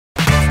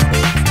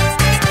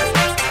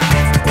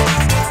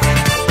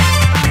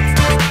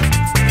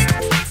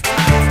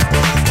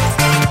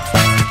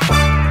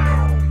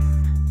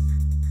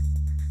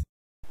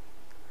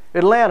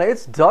Atlanta,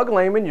 it's Doug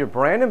Lehman, your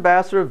brand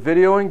ambassador of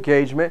video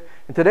engagement.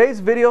 And today's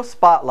video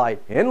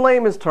spotlight, in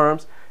layman's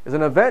terms, is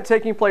an event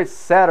taking place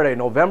Saturday,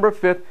 November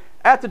 5th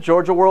at the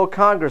Georgia World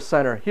Congress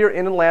Center here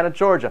in Atlanta,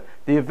 Georgia.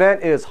 The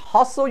event is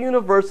Hustle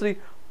University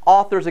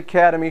Authors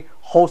Academy,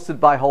 hosted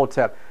by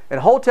Hotep.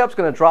 And Hotep's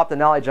going to drop the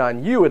knowledge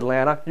on you,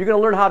 Atlanta. You're going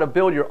to learn how to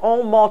build your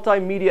own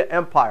multimedia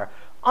empire,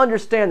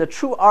 understand the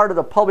true art of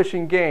the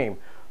publishing game,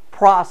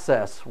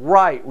 process,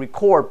 write,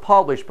 record,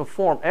 publish,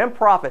 perform, and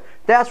profit.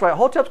 That's right,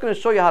 Hotep's going to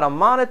show you how to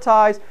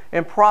monetize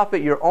and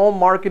profit your own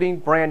marketing,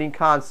 branding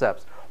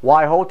concepts.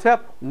 Why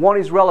Hotep? One,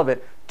 he's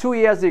relevant. Two,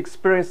 he has the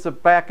experience to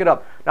back it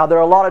up. Now, there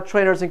are a lot of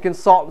trainers and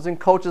consultants and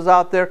coaches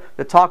out there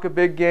that talk a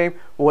big game,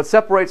 but what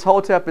separates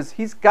Hotep is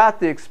he's got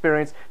the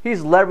experience.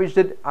 He's leveraged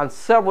it on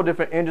several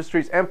different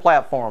industries and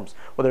platforms,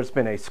 whether it's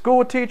been a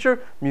school teacher,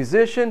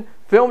 musician,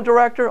 film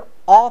director,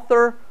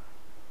 author,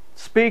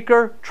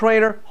 speaker,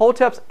 trainer.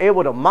 Hotep's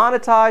able to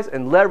monetize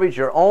and leverage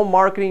your own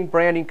marketing,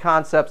 branding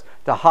concepts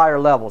to higher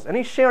levels. And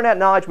he's sharing that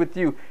knowledge with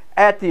you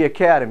at the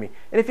Academy.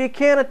 And if you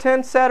can't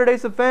attend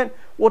Saturday's event,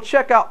 well,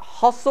 check out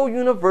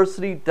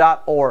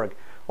hustleuniversity.org.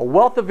 A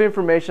wealth of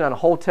information on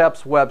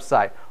Hotep's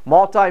website,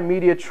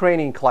 multimedia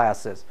training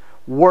classes,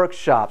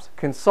 workshops,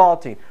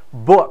 consulting,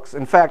 books.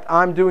 In fact,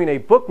 I'm doing a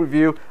book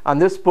review on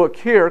this book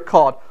here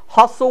called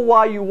Hustle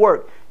While You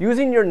Work,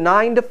 using your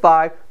 9 to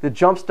 5 to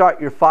jumpstart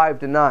your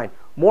 5 to 9.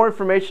 More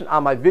information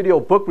on my video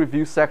book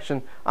review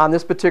section on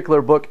this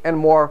particular book and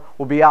more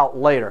will be out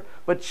later.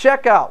 But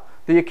check out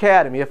the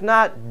Academy. If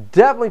not,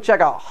 definitely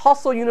check out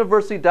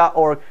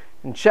hustleuniversity.org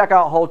and check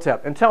out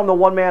Hotep and tell them the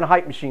one-man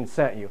hype machine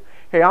sent you.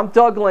 Hey, I'm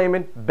Doug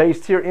Lehman,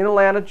 based here in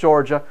Atlanta,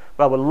 Georgia,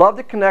 but I would love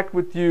to connect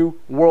with you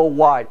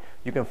worldwide.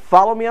 You can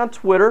follow me on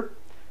Twitter,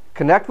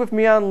 connect with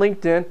me on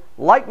LinkedIn,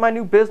 like my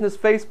new business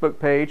Facebook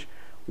page,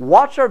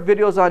 watch our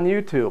videos on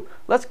YouTube.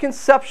 Let's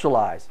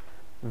conceptualize,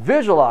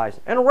 visualize,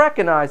 and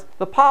recognize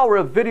the power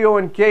of video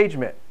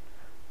engagement.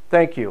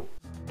 Thank you.